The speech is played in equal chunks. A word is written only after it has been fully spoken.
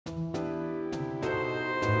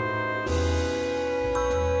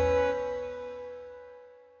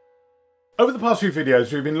Over the past few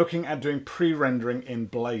videos, we've been looking at doing pre-rendering in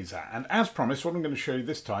Blazor. And as promised, what I'm going to show you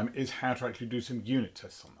this time is how to actually do some unit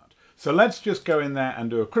tests on that. So let's just go in there and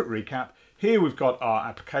do a quick recap. Here we've got our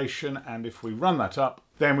application, and if we run that up,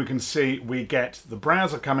 then we can see we get the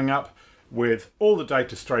browser coming up with all the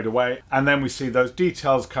data straight away, and then we see those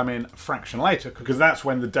details come in a fraction later, because that's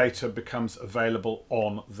when the data becomes available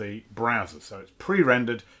on the browser. So it's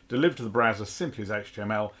pre-rendered, delivered to the browser simply as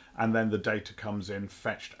HTML, and then the data comes in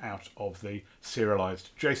fetched out of the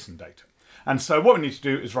serialized JSON data. And so what we need to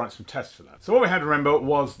do is write some tests for that. So what we had to remember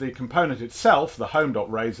was the component itself, the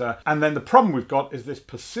home.razor, and then the problem we've got is this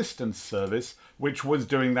persistence service, which was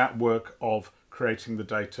doing that work of creating the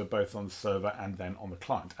data both on the server and then on the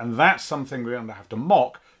client. And that's something we're going to have to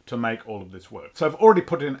mock to make all of this work. So I've already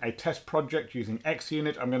put in a test project using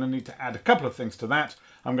XUnit. I'm going to need to add a couple of things to that.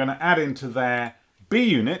 I'm going to add into there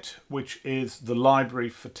BUnit, which is the library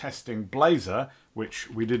for testing Blazor, which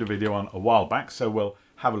we did a video on a while back. So we'll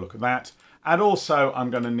have a look at that. And also I'm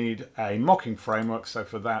going to need a mocking framework. So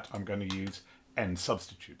for that, I'm going to use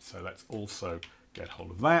NSubstitute. So let's also get hold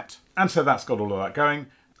of that. And so that's got all of that going.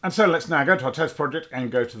 And so let's now go to our test project and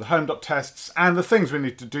go to the home.tests. And the things we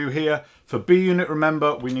need to do here for BUnit,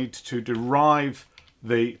 remember, we need to derive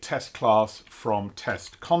the test class from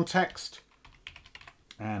test context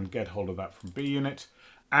and get hold of that from BUnit.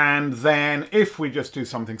 And then if we just do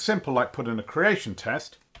something simple like put in a creation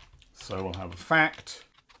test, so we'll have a fact,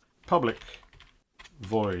 public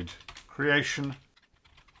void creation.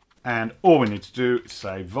 And all we need to do is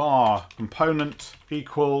say var component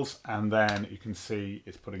equals, and then you can see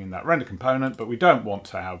it's putting in that render component, but we don't want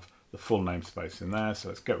to have the full namespace in there. So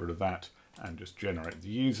let's get rid of that and just generate the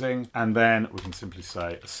using. And then we can simply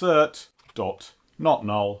say assert dot not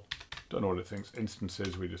null. Don't know what it thinks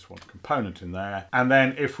instances. We just want component in there. And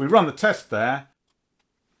then if we run the test there,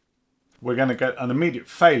 we're going to get an immediate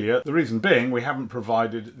failure. The reason being we haven't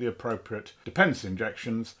provided the appropriate dependency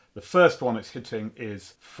injections. The first one it's hitting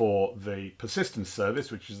is for the persistence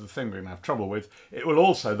service, which is the thing we're going to have trouble with. It will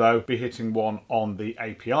also, though, be hitting one on the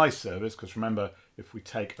API service, because remember, if we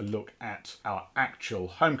take a look at our actual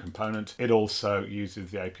home component, it also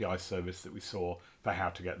uses the API service that we saw for how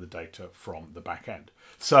to get the data from the back end.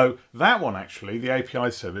 So that one, actually, the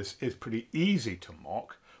API service, is pretty easy to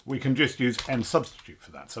mock. We can just use NSubstitute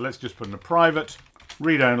for that. So let's just put in a private,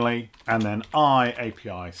 read only, and then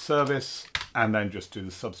API service, and then just do the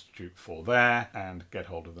substitute for there and get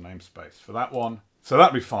hold of the namespace for that one. So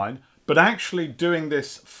that'd be fine. But actually doing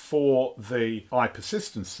this for the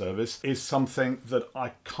persistence service is something that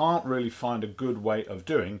I can't really find a good way of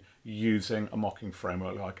doing using a mocking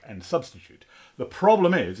framework like NSubstitute. The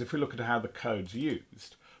problem is, if we look at how the code's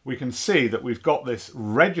used, we can see that we've got this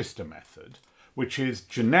register method, which is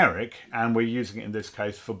generic, and we're using it in this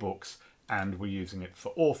case for books, and we're using it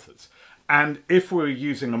for authors. And if we're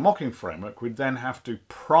using a mocking framework, we'd then have to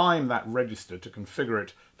prime that register to configure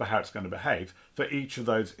it for how it's going to behave for each of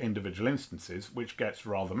those individual instances, which gets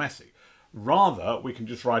rather messy. Rather, we can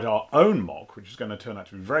just write our own mock, which is going to turn out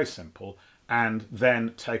to be very simple, and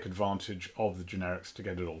then take advantage of the generics to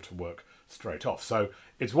get it all to work straight off. So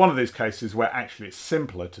it's one of these cases where actually it's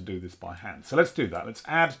simpler to do this by hand. So let's do that. Let's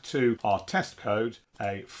add to our test code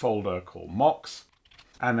a folder called mocks.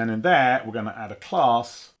 And then in there, we're going to add a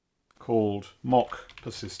class called mock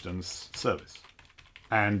persistence service.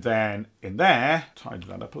 And then in there, tidy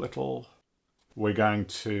that up a little, we're going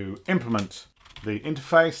to implement the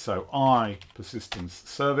interface. So persistence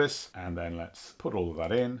service, and then let's put all of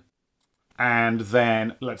that in. And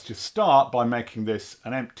then let's just start by making this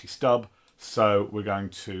an empty stub. So we're going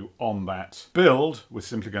to, on that build, we're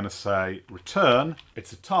simply going to say return.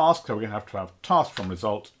 It's a task, so we're going to have task from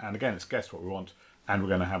result. And again, it's guess what we want. And we're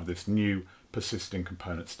going to have this new persisting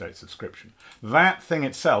component state subscription. That thing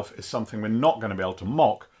itself is something we're not going to be able to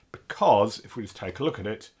mock, because if we just take a look at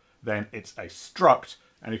it, then it's a struct,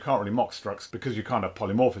 and you can't really mock structs because you can't have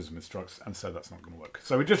polymorphism in structs, and so that's not going to work.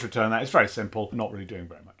 So we just return that. It's very simple, not really doing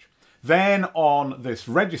very much. Then on this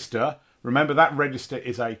register, remember that register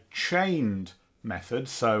is a chained method,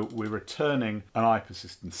 so we're returning an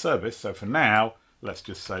persistence service. So for now, let's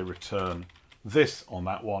just say return this on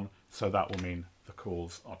that one, so that will mean the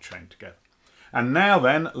calls are chained together. And now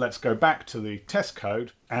then, let's go back to the test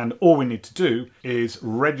code, and all we need to do is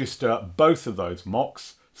register both of those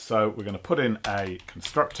mocks. So we're going to put in a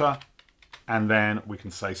constructor, and then we can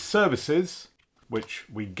say services, which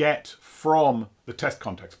we get from the test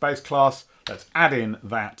context base class. Let's add in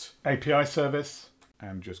that API service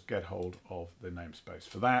and just get hold of the namespace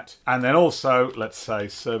for that. And then also, let's say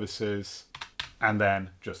services, and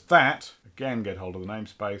then just that, again, get hold of the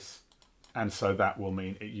namespace and so that will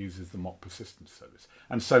mean it uses the mock persistence service.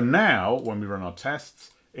 And so now when we run our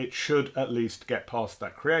tests, it should at least get past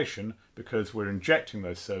that creation because we're injecting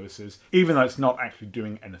those services, even though it's not actually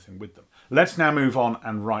doing anything with them. Let's now move on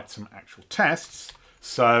and write some actual tests.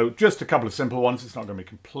 So just a couple of simple ones. It's not going to be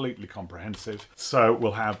completely comprehensive. So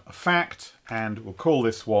we'll have a fact, and we'll call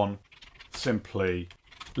this one simply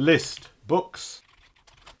list books.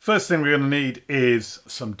 First thing we're going to need is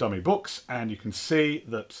some dummy books, and you can see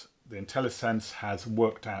that the IntelliSense has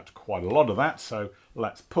worked out quite a lot of that. So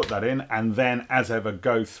let's put that in and then as ever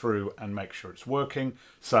go through and make sure it's working.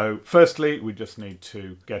 So firstly, we just need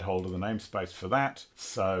to get hold of the namespace for that.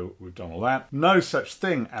 So we've done all that. No such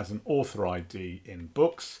thing as an author ID in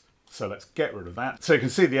books. So let's get rid of that. So you can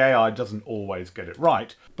see the AI doesn't always get it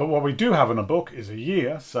right. But what we do have in a book is a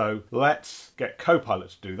year. So let's get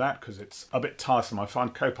Copilot to do that because it's a bit tiresome. I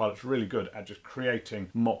find Copilot's really good at just creating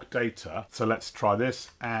mock data. So let's try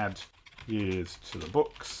this, add years to the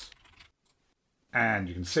books. And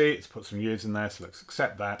you can see it's put some years in there. So let's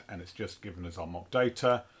accept that. And it's just given us our mock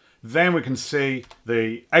data. Then we can see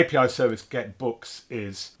the API service get books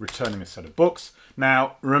is returning a set of books.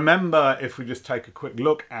 Now, remember, if we just take a quick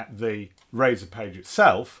look at the Razor page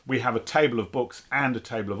itself, we have a table of books and a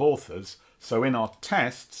table of authors. So in our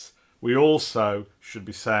tests, we also should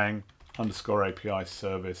be saying underscore API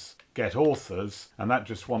service get authors, and that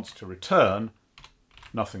just wants to return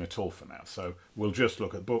nothing at all for now. So we'll just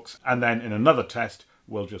look at books, and then in another test,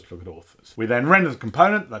 we'll just look at authors. We then render the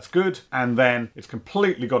component, that's good, and then it's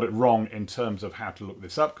completely got it wrong in terms of how to look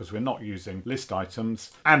this up because we're not using list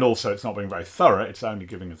items, and also it's not being very thorough, it's only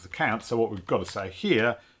giving us the count. So what we've got to say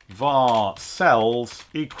here, var cells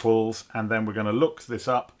equals, and then we're going to look this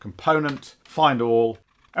up, component, find all,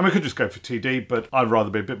 and we could just go for TD, but I'd rather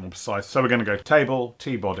be a bit more precise. So we're going to go table,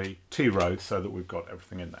 tbody, trows, so that we've got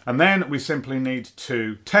everything in there. And then we simply need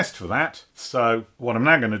to test for that. So what I'm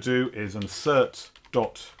now going to do is insert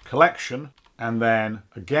 .collection, and then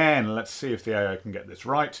again let's see if the AI can get this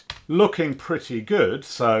right. Looking pretty good,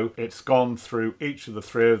 so it's gone through each of the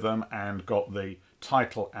three of them and got the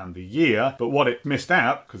title and the year, but what it missed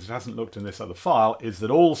out, because it hasn't looked in this other file, is that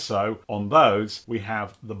also on those we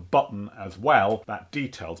have the button as well, that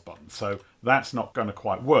details button. So that's not going to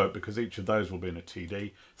quite work because each of those will be in a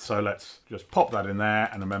TD. So let's just pop that in there,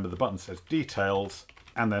 and remember the button says details,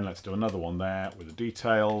 and then let's do another one there with the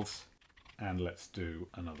details. And let's do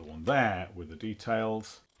another one there with the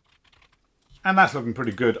details. And that's looking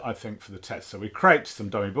pretty good, I think, for the test. So we create some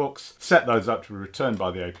dummy books, set those up to be returned by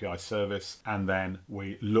the API service, and then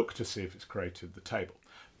we look to see if it's created the table.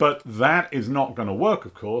 But that is not going to work,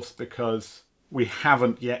 of course, because we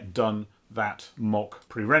haven't yet done that mock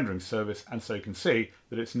pre-rendering service. And so you can see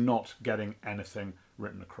that it's not getting anything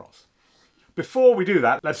written across. Before we do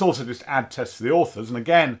that, let's also just add tests to the authors. And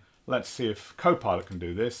again, let's see if Copilot can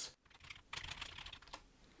do this.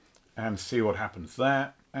 And see what happens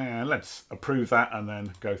there. And let's approve that and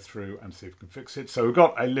then go through and see if we can fix it. So we've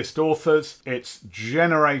got a list authors. It's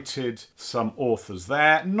generated some authors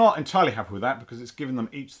there. Not entirely happy with that because it's given them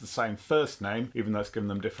each the same first name, even though it's given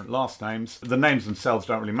them different last names. The names themselves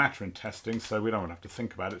don't really matter in testing, so we don't want to have to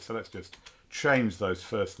think about it. So let's just change those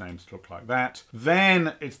first names to look like that.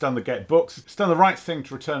 Then it's done the get books. It's done the right thing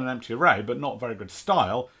to return an empty array, but not very good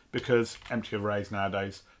style because empty arrays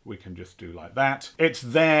nowadays we can just do like that. It's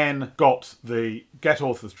then got the get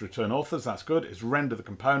authors to return authors. That's good. It's rendered the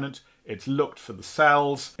component. It's looked for the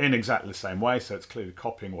cells in exactly the same way. So it's clearly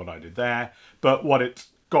copying what I did there. But what it's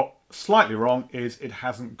got slightly wrong is it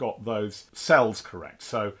hasn't got those cells correct.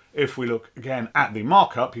 So if we look again at the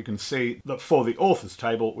markup, you can see that for the authors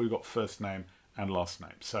table, we've got first name and last name.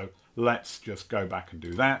 So let's just go back and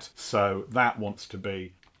do that. So that wants to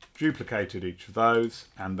be duplicated each of those,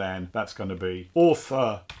 and then that's going to be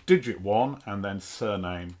author digit 1 and then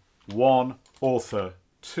surname 1, author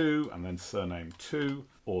 2 and then surname 2,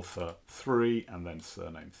 author 3 and then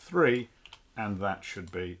surname 3, and that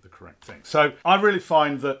should be the correct thing. So I really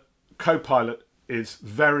find that Copilot is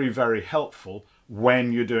very, very helpful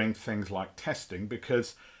when you're doing things like testing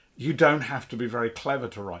because you don't have to be very clever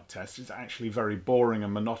to write tests. It's actually very boring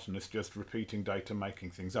and monotonous, just repeating data,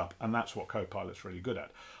 making things up, and that's what Copilot's really good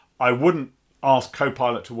at. I wouldn't ask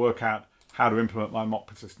Copilot to work out how to implement my mock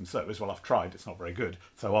persistence service. Well, I've tried, it's not very good,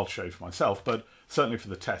 so I'll show you for myself, but certainly for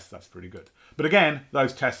the test, that's pretty good. But again,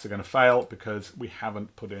 those tests are going to fail because we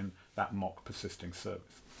haven't put in that mock persisting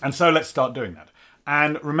service. And so let's start doing that.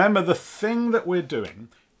 And remember, the thing that we're doing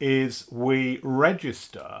is we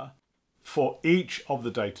register for each of the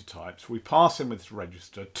data types, we pass in with this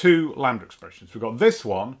register two lambda expressions. We've got this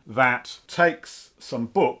one that takes some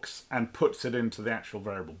books and puts it into the actual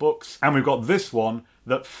variable books. And we've got this one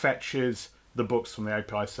that fetches the books from the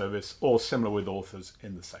API service, or similar with authors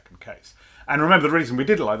in the second case. And remember, the reason we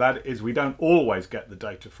did it like that is we don't always get the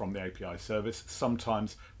data from the API service.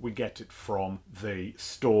 Sometimes we get it from the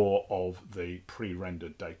store of the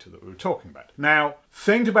pre-rendered data that we were talking about. Now,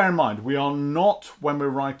 thing to bear in mind, we are not, when we're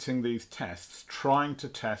writing these tests, trying to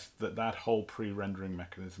test that that whole pre-rendering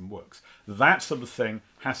mechanism works. That sort of thing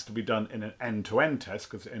has to be done in an end-to-end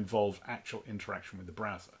test because it involves actual interaction with the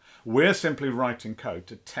browser. We're simply writing code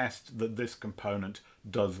to test that this component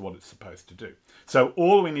does what it's supposed to do. So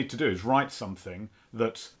all we need to do is write something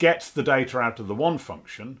that gets the data out of the one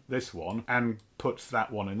function, this one, and puts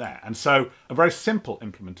that one in there. And so a very simple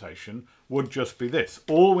implementation would just be this.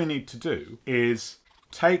 All we need to do is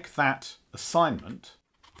take that assignment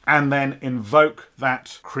and then invoke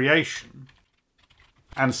that creation.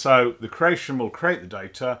 And so the creation will create the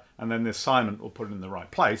data, and then the assignment will put it in the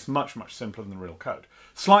right place. Much, much simpler than the real code.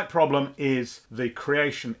 Slight problem is the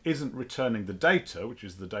creation isn't returning the data, which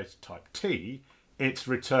is the data type T. It's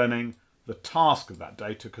returning the task of that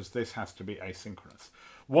data, because this has to be asynchronous.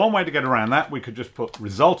 One way to get around that, we could just put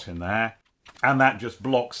result in there, and that just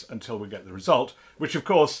blocks until we get the result, which of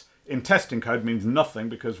course in testing code means nothing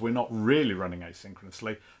because we're not really running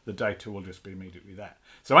asynchronously. The data will just be immediately there.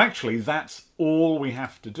 So actually that's all we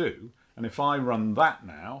have to do. And if I run that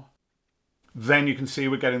now, then you can see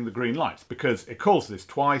we're getting the green lights because it calls this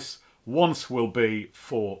twice. Once will be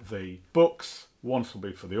for the books, once will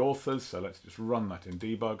be for the authors. So let's just run that in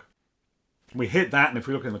debug. We hit that, and if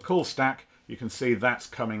we look in the call stack, you can see that's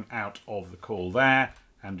coming out of the call there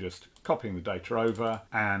and just copying the data over.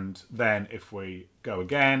 And then if we go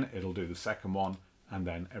again, it'll do the second one, and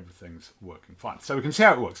then everything's working fine. So we can see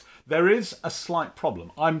how it works. There is a slight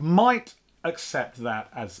problem. I might accept that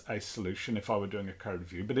as a solution if I were doing a code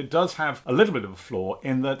review, but it does have a little bit of a flaw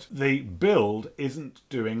in that the build isn't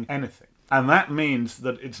doing anything. And that means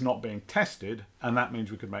that it's not being tested, and that means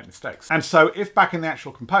we could make mistakes. And so if back in the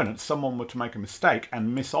actual component, someone were to make a mistake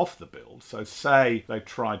and miss off the build, so say they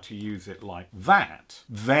tried to use it like that,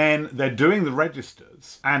 then they're doing the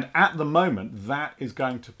registers, and at the moment that is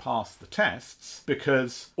going to pass the tests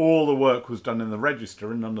because all the work was done in the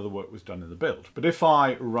register and none of the work was done in the build. But if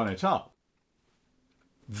I run it up,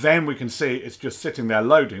 then we can see it's just sitting there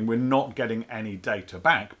loading. We're not getting any data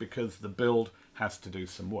back because the build has to do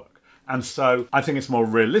some work. And so I think it's more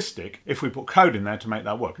realistic if we put code in there to make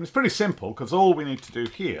that work. And it's pretty simple because all we need to do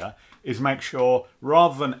here is make sure,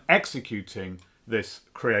 rather than executing this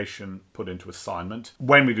creation put into assignment,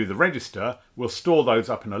 when we do the register, we'll store those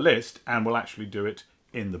up in a list and we'll actually do it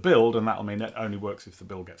in the build. And that'll mean it only works if the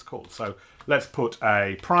build gets called. So let's put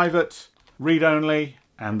a private read only.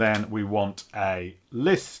 And then we want a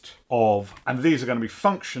list of, and these are going to be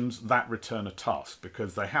functions that return a task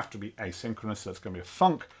because they have to be asynchronous. So it's going to be a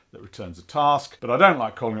func that returns a task, but I don't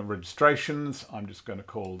like calling it registrations. I'm just going to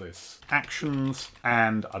call this actions,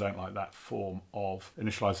 and I don't like that form of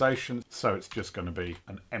initialization. So it's just going to be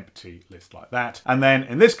an empty list like that. And then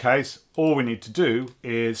in this case, all we need to do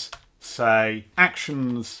is say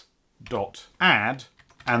actions.add,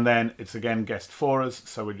 and then it's again guessed for us,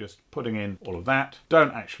 so we're just putting in all of that.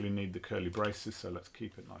 Don't actually need the curly braces, so let's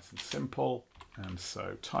keep it nice and simple. And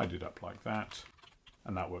so tidy it up like that,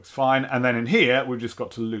 and that works fine. And then in here, we've just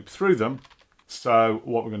got to loop through them. So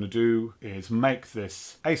what we're going to do is make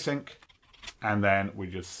this async, and then we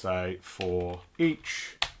just say for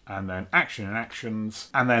each, and then action and actions,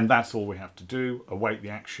 and then that's all we have to do, await the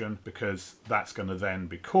action, because that's going to then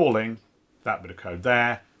be calling that bit of code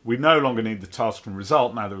there. We no longer need the task and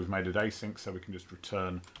result now that we've made it async, so we can just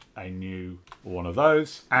return a new one of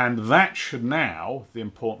those. And that should now, the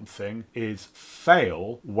important thing, is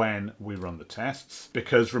fail when we run the tests,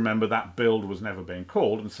 because remember that build was never being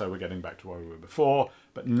called, and so we're getting back to where we were before.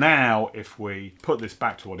 But now if we put this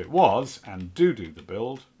back to what it was and do the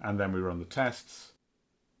build, and then we run the tests,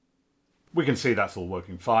 we can see that's all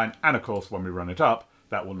working fine. And of course, when we run it up,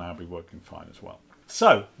 that will now be working fine as well.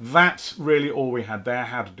 So that's really all we had there,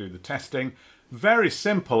 how to do the testing. Very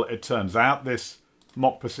simple, it turns out, this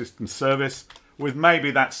mock persistence service, with maybe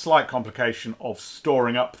that slight complication of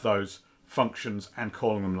storing up those functions and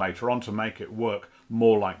calling them later on to make it work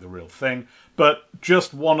more like the real thing. But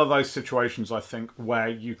just one of those situations, I think, where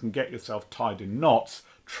you can get yourself tied in knots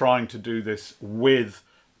trying to do this with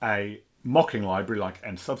a mocking library like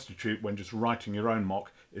NSubstitute, when just writing your own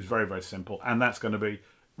mock is very, very simple. And that's going to be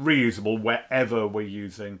reusable wherever we're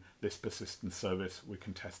using this persistent service. We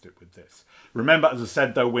can test it with this. Remember, as I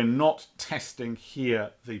said, though, we're not testing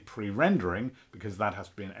here the pre-rendering because that has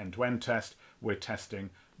to be an end-to-end test. We're testing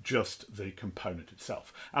just the component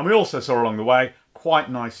itself. And we also saw along the way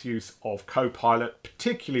quite nice use of Copilot,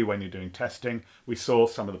 particularly when you're doing testing. We saw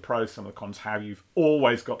some of the pros, some of the cons, how you've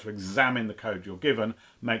always got to examine the code you're given,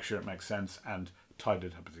 make sure it makes sense, and tidy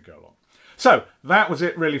it up as you go along. So that was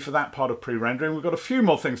it really for that part of pre-rendering. We've got a few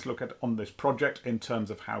more things to look at on this project in terms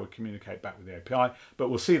of how we communicate back with the API, but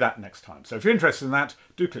we'll see that next time. So if you're interested in that,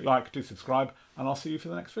 do click like, do subscribe, and I'll see you for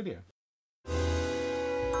the next video.